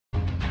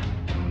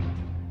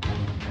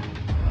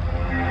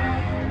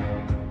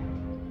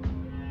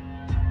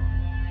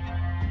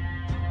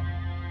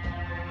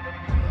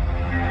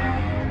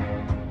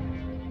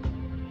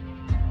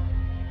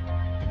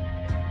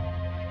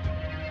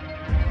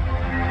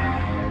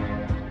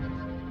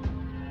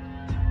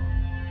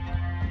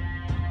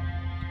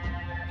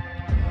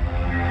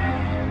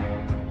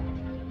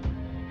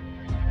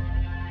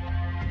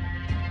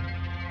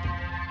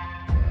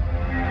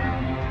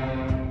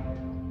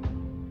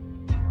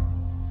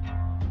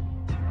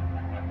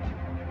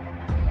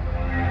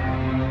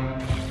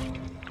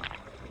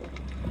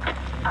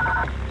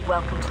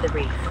welcome to the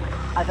reef.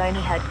 I've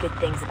only heard good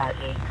things about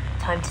you.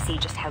 Time to see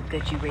just how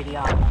good you really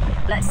are.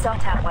 Let's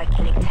start out by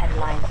killing 10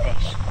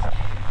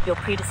 lionfish. Your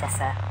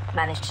predecessor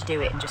managed to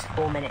do it in just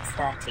 4 minutes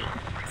 30.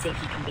 See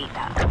if you can beat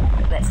that.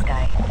 Let's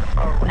go.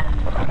 Oh,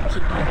 and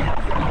keep a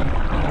lookout for me.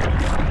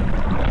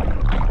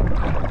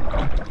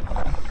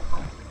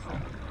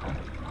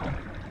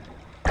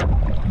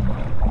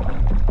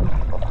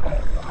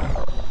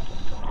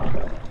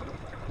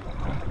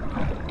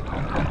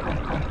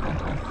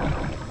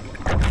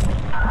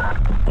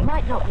 You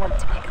might not want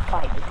to pick a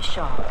fight with the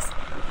sharks.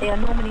 They are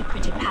normally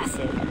pretty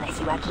passive unless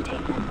you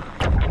agitate them.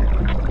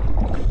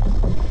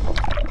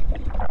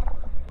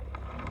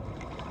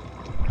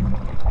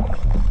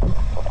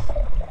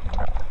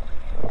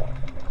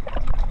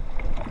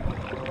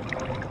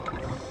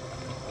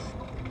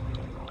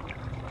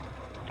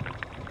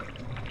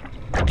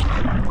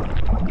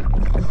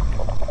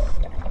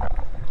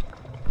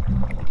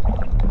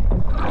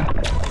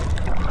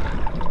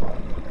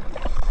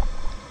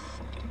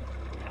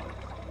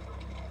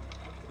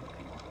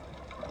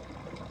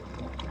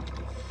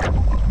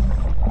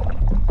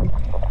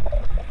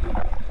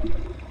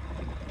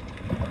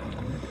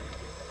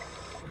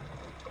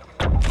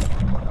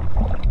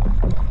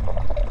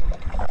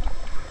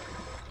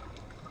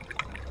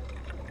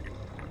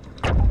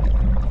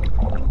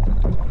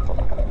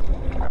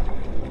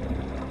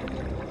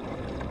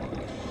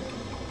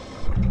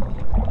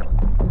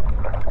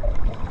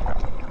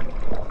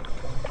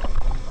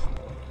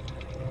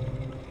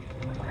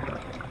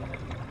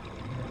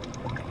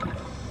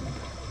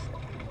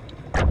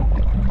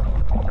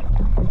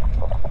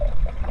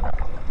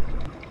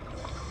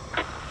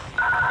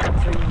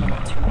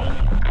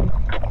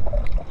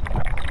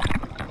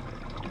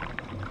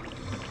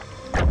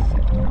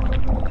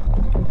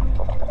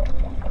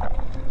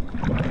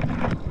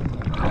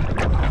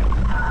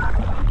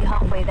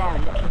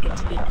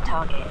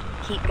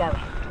 Keep going.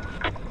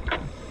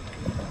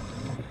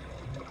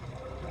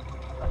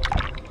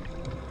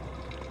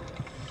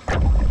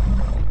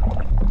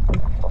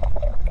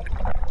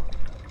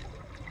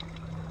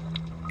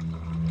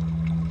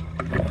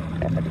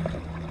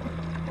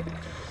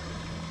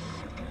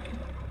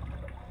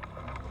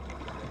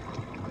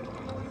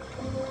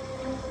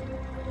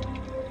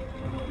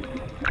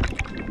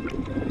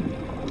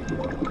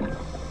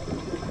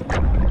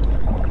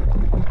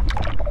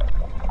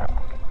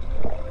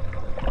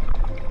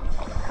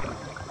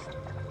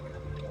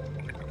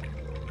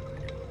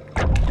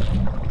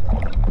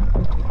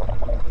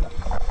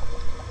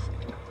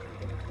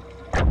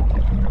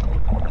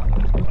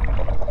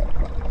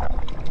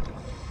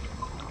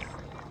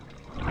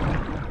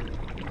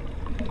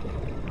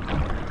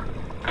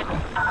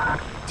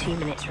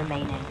 Minutes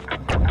remaining.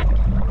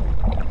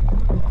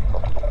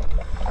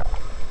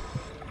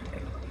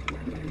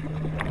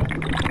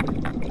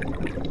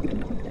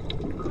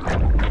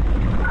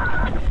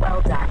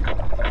 Well done.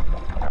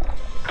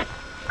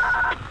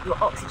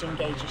 Your oxygen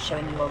gauge is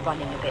showing you are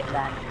running a bit low.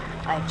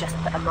 I have just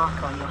put a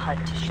marker on your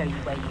HUD to show you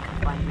where you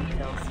can find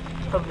refills.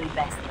 Probably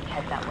best that you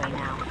head that way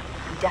now.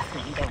 You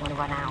definitely don't want to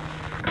run out.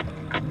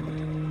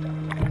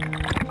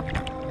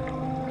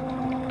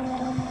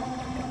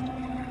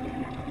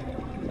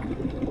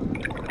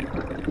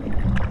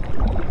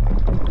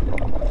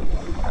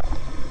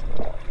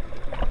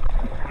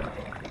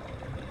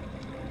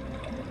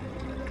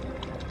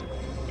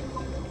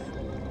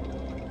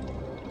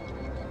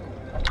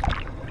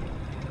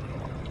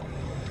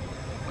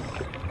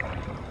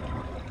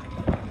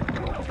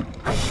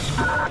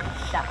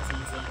 That was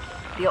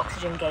easy. The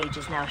oxygen gauge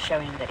is now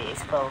showing that it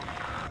is full.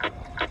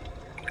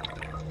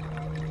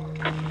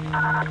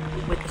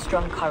 With the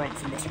strong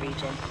currents in this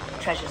region,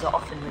 treasures are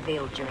often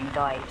revealed during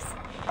dives.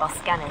 Our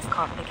scanners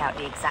can't pick out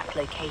the exact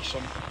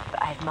location,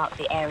 but I have marked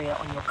the area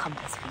on your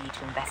compass for you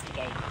to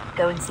investigate.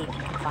 Go and see if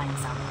you can find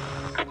some.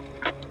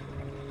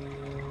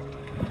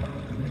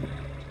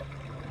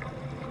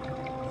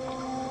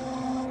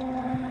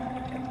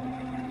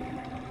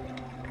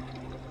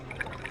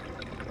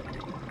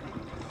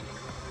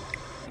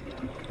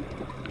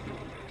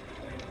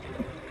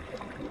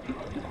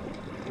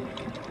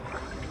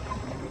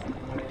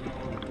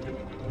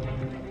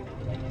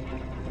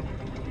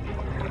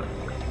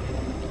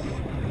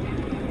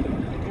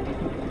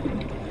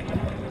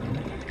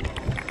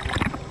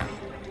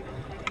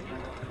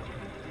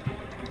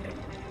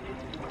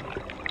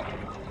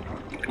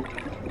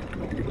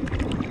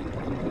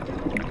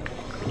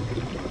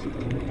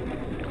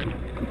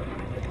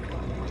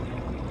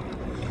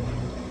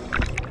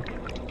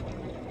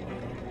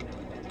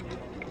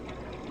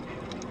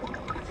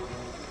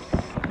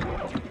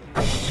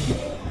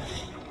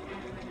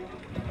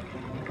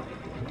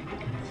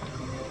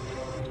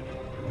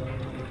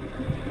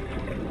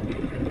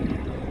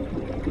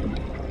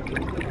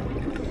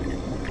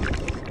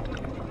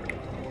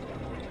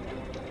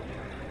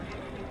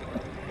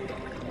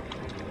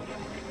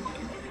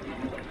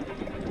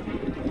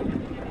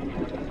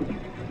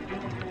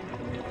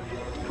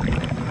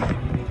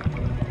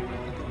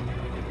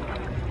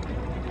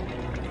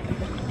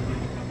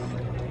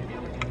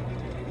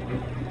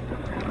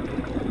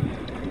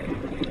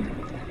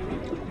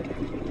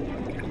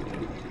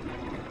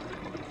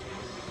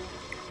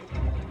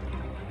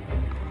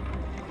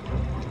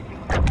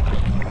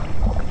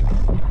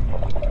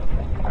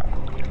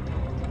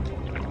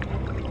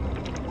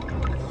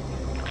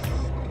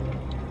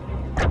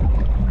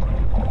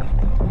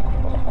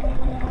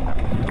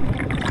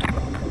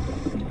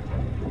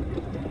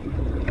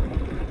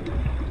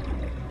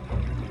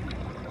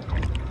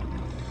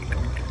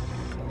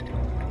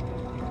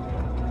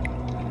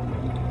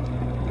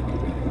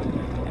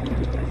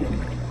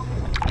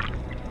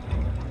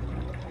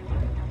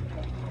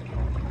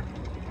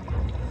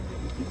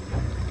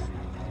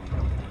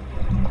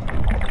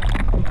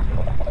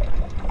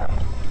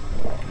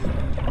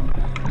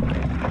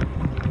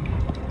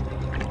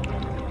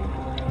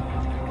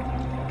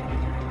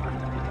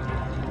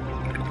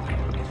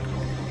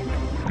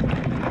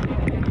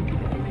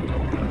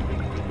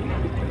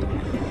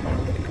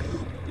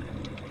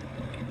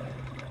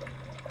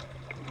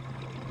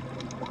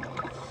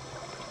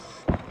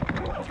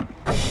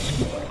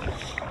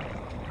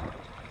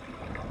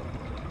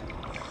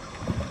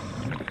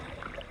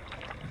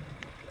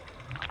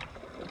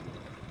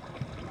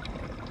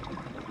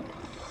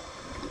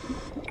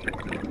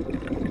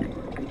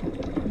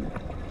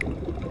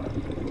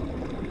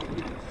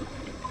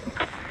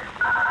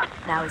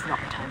 Now is not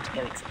the time to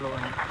go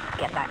exploring.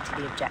 Get back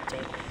to the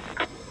objective.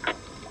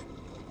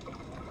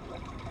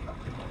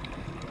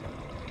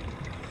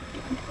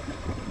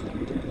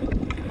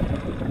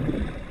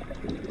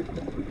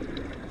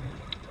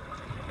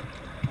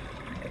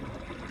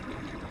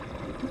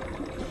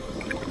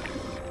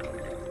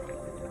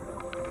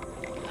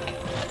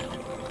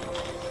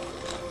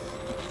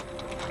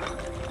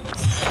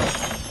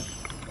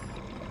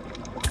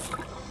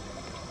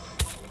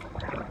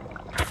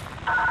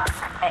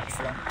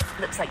 Excellent.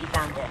 Looks like you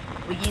found it.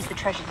 We'll use the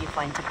treasure you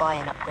find to buy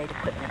and upgrade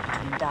equipment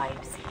between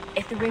dives.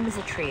 If the rumours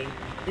are true,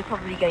 we're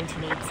probably going to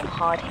need some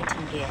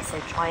hard-hitting gear, so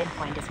try and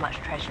find as much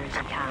treasure as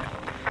you can.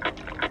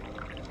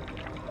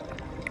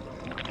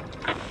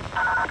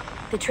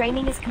 The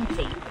training is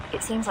complete.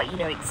 It seems like you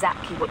know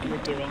exactly what you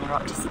are doing and are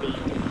up to speed.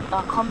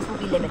 Our comms will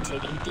be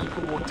limited in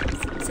deeper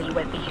waters, so you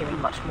won't be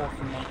hearing much more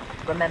from me.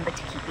 Remember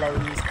to keep low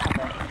and use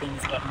cover if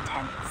things get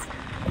intense.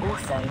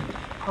 Also,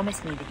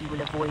 promise me that you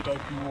will avoid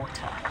open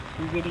water.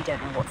 We really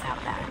don't know what's out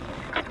there.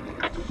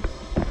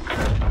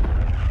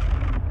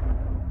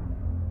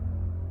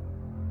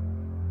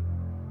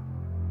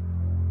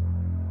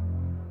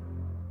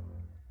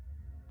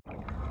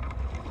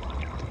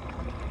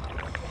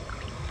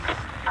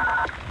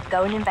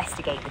 Go and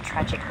investigate the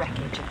tragic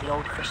wreckage of the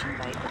old fishing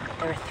boat.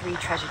 There are 3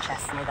 treasure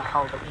chests near the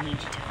hull that we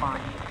need you to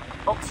find.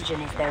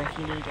 Oxygen is there if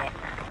you need it.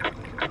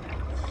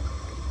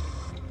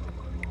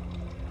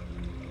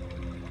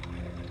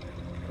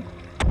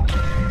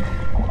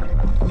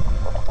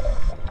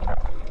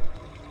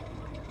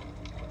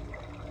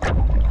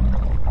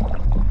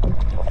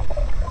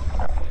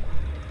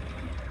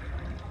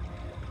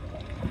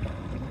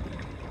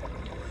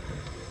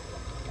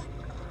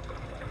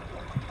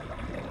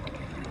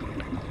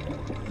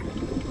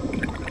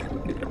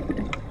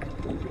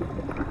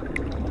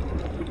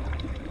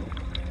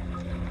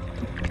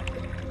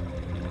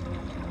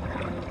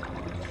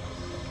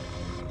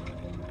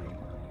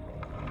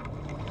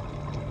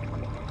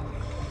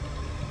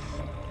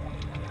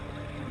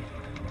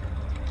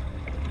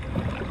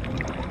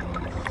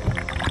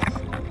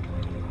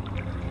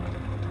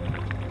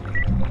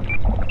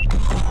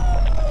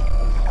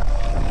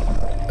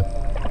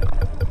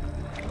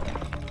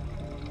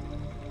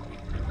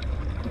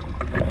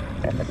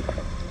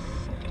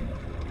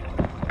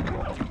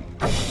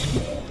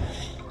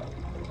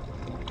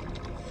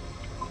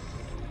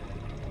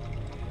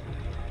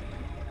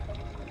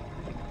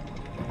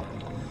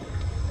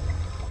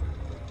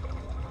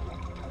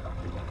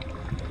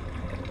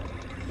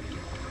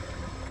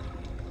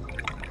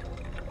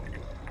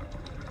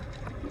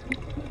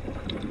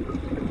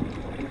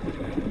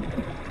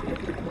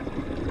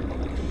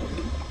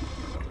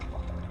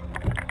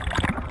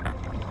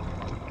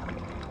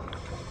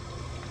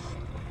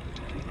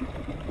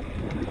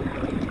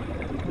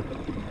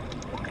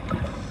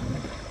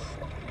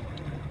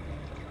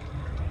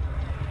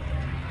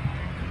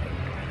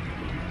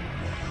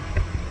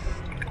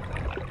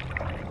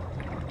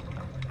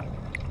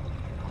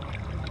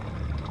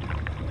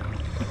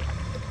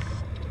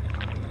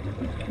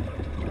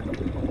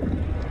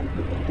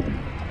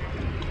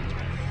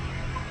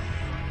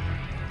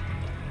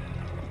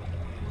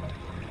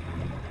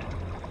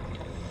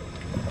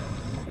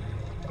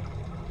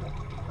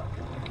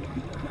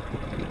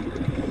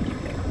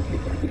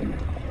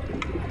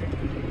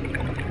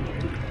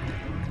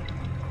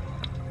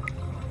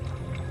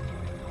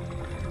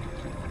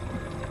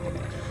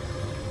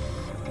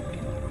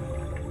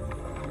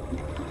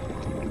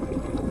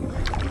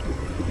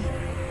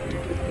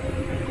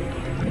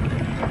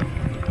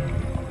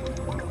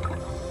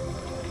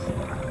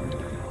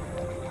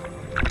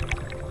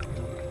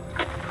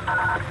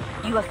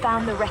 You have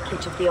found the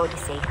wreckage of the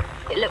Odyssey.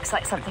 It looks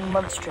like something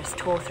monstrous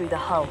tore through the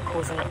hull,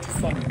 causing it to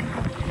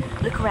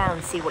sink. Look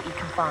around, see what you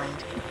can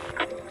find.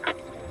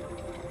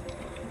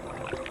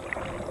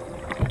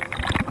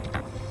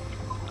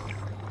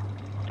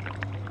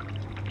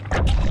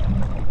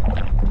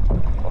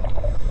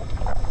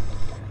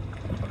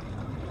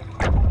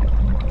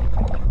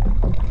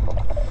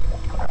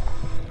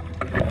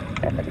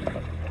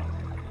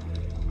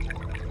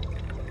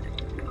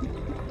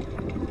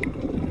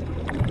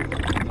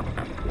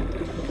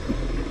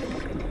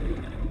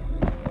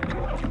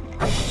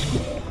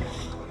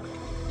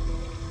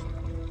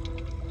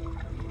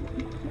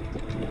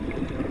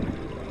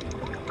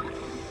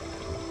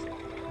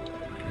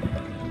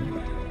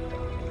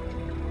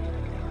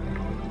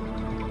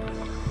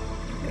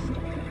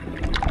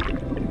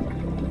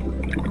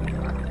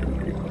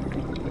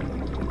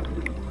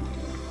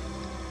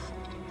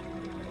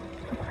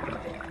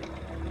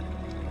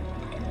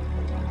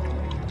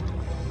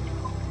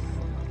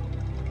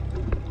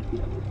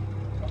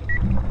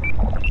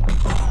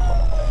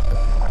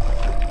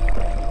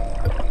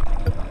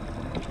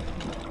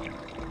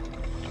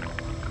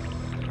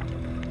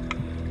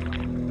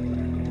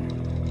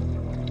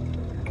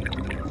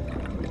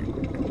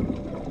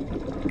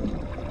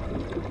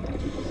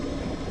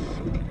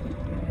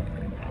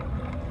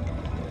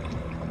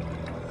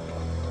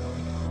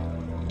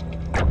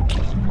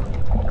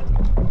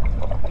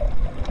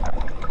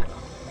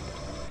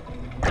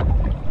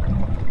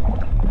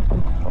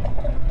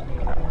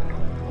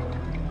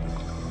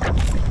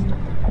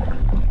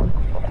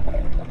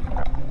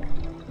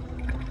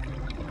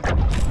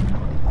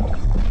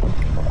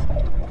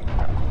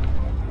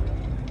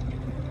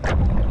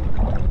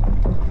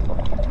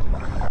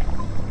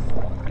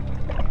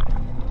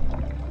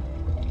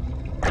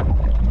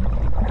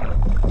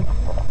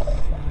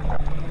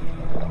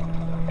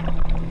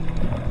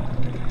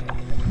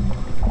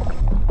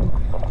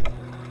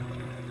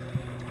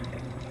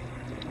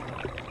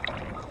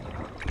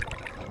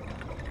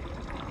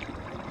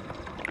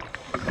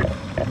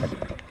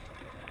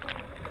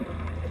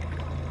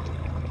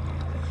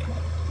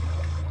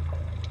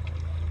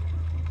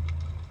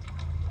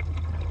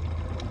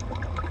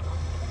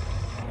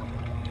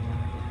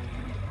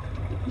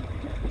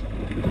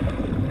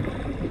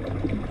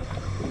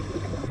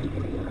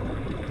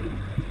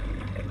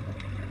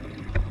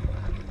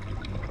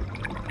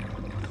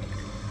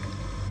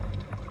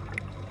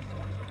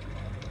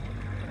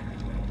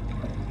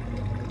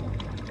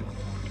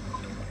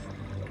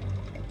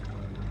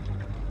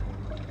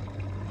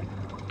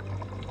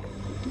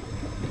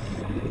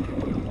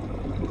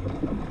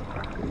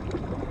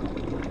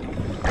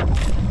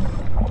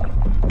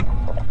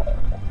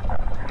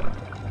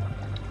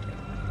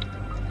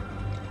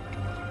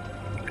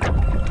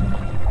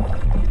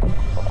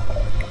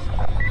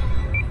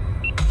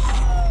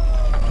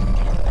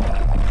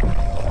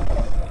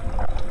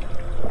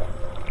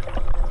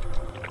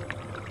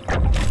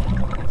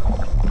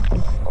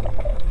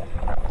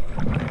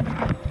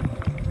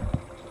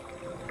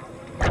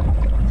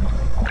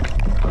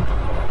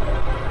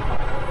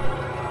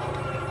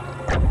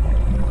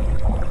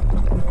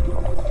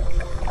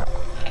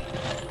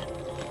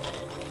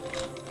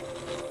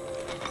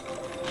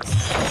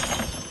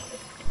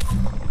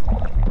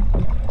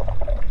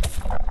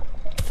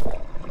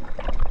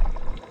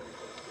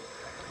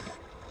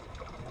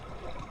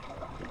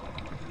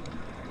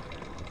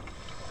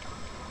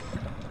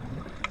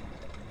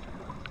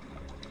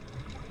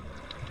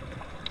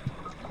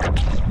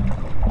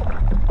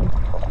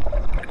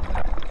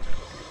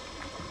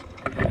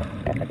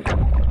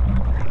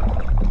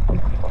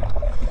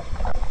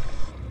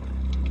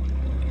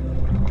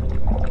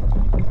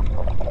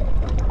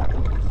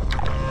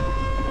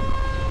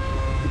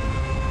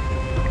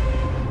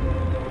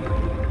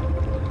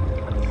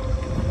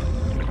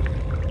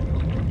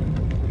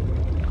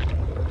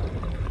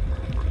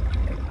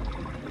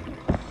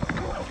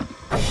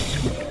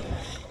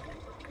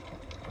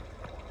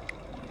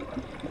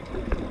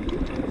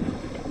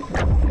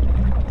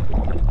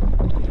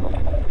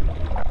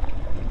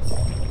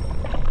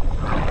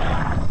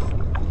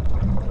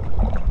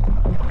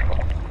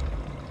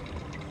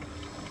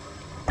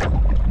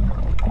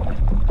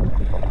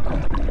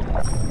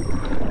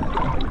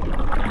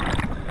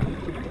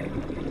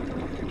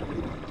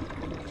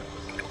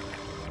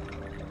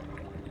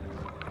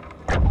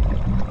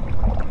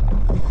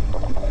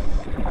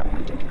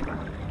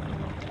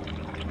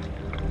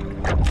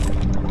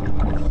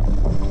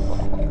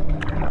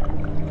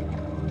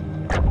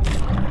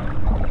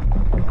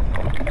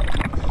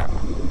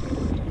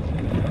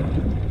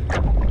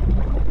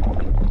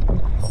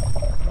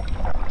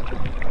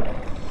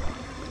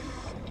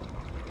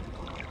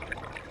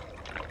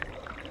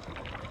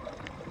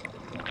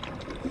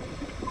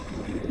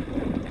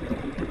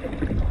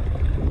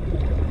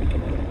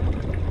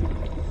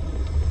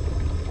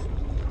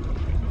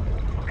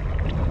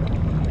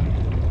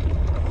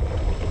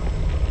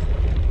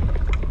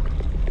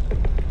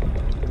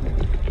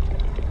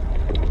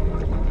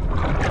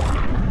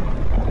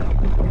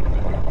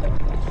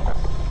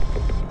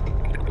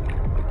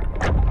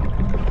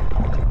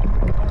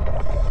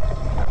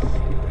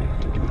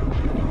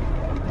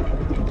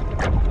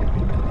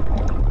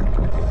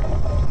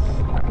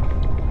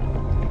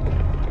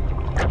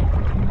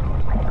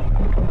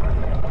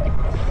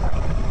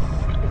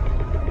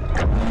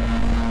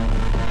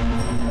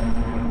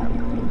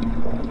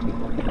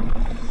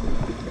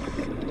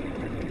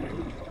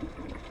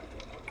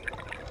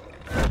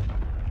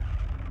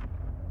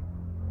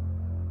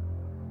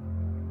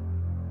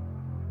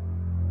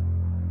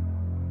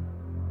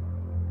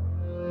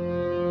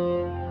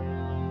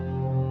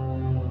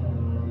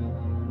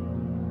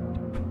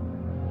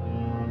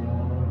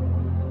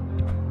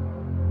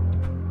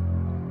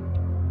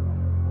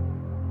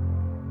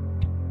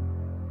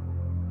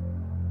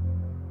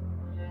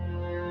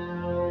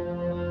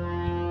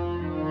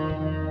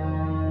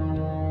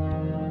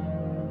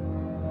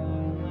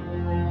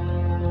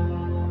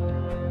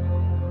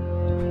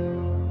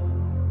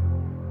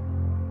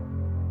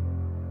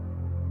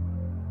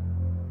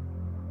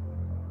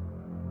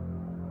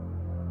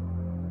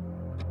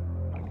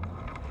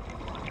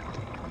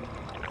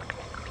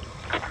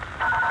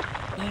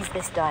 Use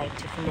this dive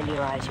to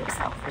familiarise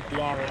yourself with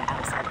the area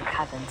outside the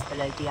caverns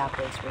below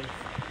Diablo's Reef.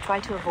 Try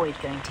to avoid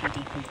going too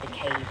deep into the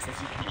caves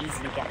as you can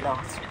easily get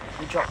lost.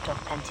 We dropped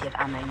off plenty of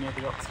ammo near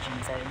the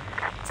oxygen zone,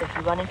 so if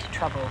you run into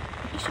trouble,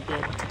 you should be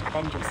able to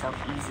defend yourself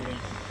easily.